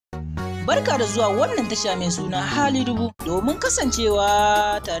Barka da zuwa wannan tasha mai suna Hali Dubu. Domin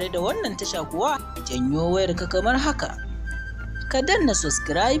kasancewa tare da wannan tasha kuwa, janyo wayarka kamar haka. Ka danna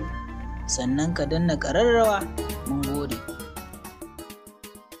subscribe, sannan ka danna ƙararrawa. Mun gode.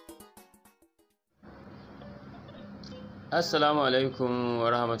 Assalamu alaikum wa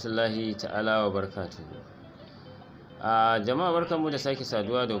rahmatullahi ta'ala wa barakatuhu. Jama'a barkanmu da sake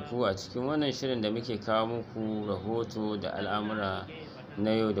saduwa da ku a cikin wannan shirin da muke kawo muku rahoto da al'amura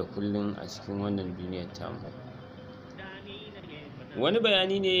na yau da kullum a cikin wannan duniyar tamu. Wani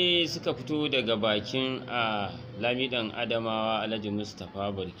bayani ne suka fito daga bakin Lamidon Adamawa Alhaji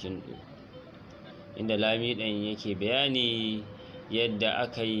Mustapha Barkindo, inda Lamidon yake bayani yadda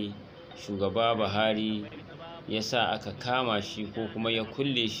aka yi shugaba Buhari ya sa aka kama shi ko kuma ya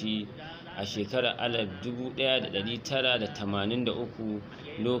kulle shi a shekarar 1983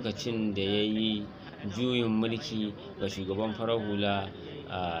 lokacin da ya yi juyin mulki ga shugaban farar hula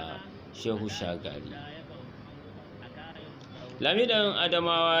Shehu Shagari. Lamidon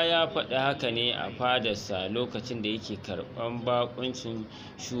Adamawa ya faɗi haka ne a fadarsa lokacin da yake karɓan bakuncin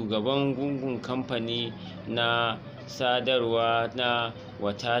shugaban gungun kamfani na sadarwa na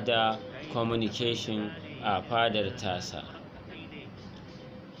Watada Communication a fadar tasa.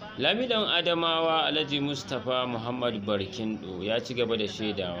 Lamidon Adamawa Alhaji Mustapha Muhammad Barkindo ya ci gaba da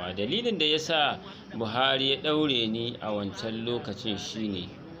shaidawa, dalilin da ya sa Buhari ya ɗaure ni a wancan lokacin shine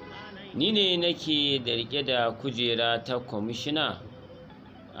ni ne nake da riƙe da kujera ta kwamishina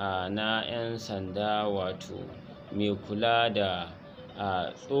na 'yan sanda, wato mai kula da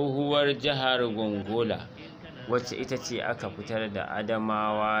tsohuwar jihar Gongola, wacce ita ce aka fitar da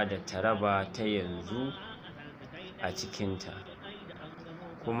Adamawa da Taraba ta yanzu a cikinta,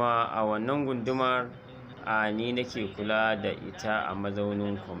 kuma a wannan gundumar ni nake kula da ita a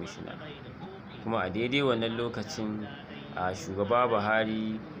mazaunin kwamishina. Kuma a daidai wannan lokacin shugaba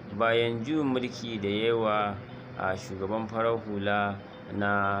Buhari, bayan juyin mulki da yawa shugaban farar hula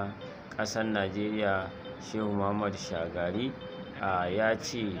na ƙasar Najeriya Shehu Muhammad Shagari, ya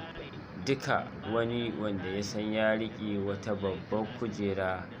ce duka wani wanda ya san ya riƙe wata babbar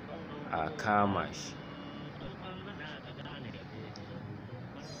kujera a kama shi.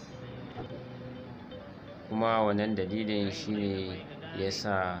 Kuma wannan dalilin shine ya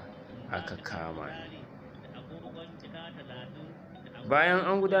sa aka kama ni. Bayan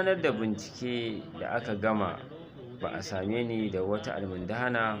an gudanar da bincike da aka gama, ba a same ni da wata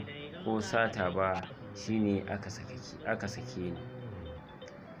almundahana ko sata ba, shine aka sake ni.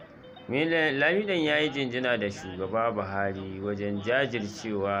 Lamidon ya yi jinjina da shugaba Buhari wajen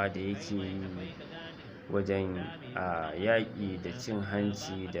jajircewa da yake yi wajen yaƙi da cin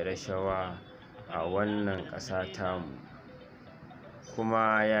hanci da rashawa a wannan ƙasa tamu.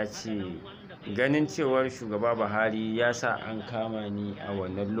 Kuma ya ce ganin cewar shugaba Buhari ya sa an kama ni a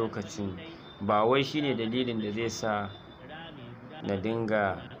wannan lokacin ba wai shine dalilin da zai sa na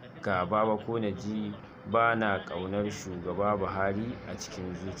dinga gaba ba ko na ji ba na ƙaunar shugaba Buhari a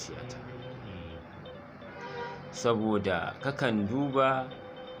cikin zuciyata, saboda kakan duba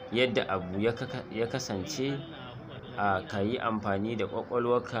yadda abu ya kasance ka yi amfani da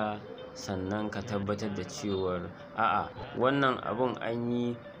ƙwaƙwalwarka, sannan ka tabbatar da cewar wannan abun an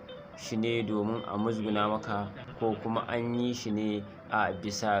yi shi ne domin a musguna maka, ko kuma an yi shi ne a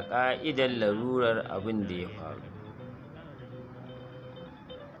bisa ƙa'idar larurar abin da ya faru.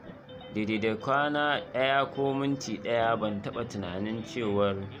 Daidai da kwana ɗaya ko minti ɗaya ban taɓa tunanin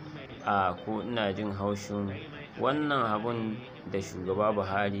cewar ko ina jin haushin wannan abun da shugaba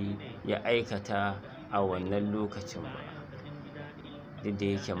Buhari ya aikata a wannan lokacin ba, duk da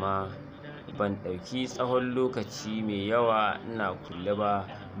yake ma ban ɗauki tsawon lokaci mai yawa ina kulle ba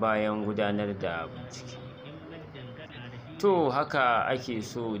bayan gudanar da bincike. To haka ake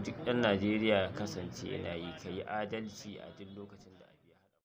so duk ɗan Najeriya ya kasance yana yi, ka yi adalci a duk lokacin da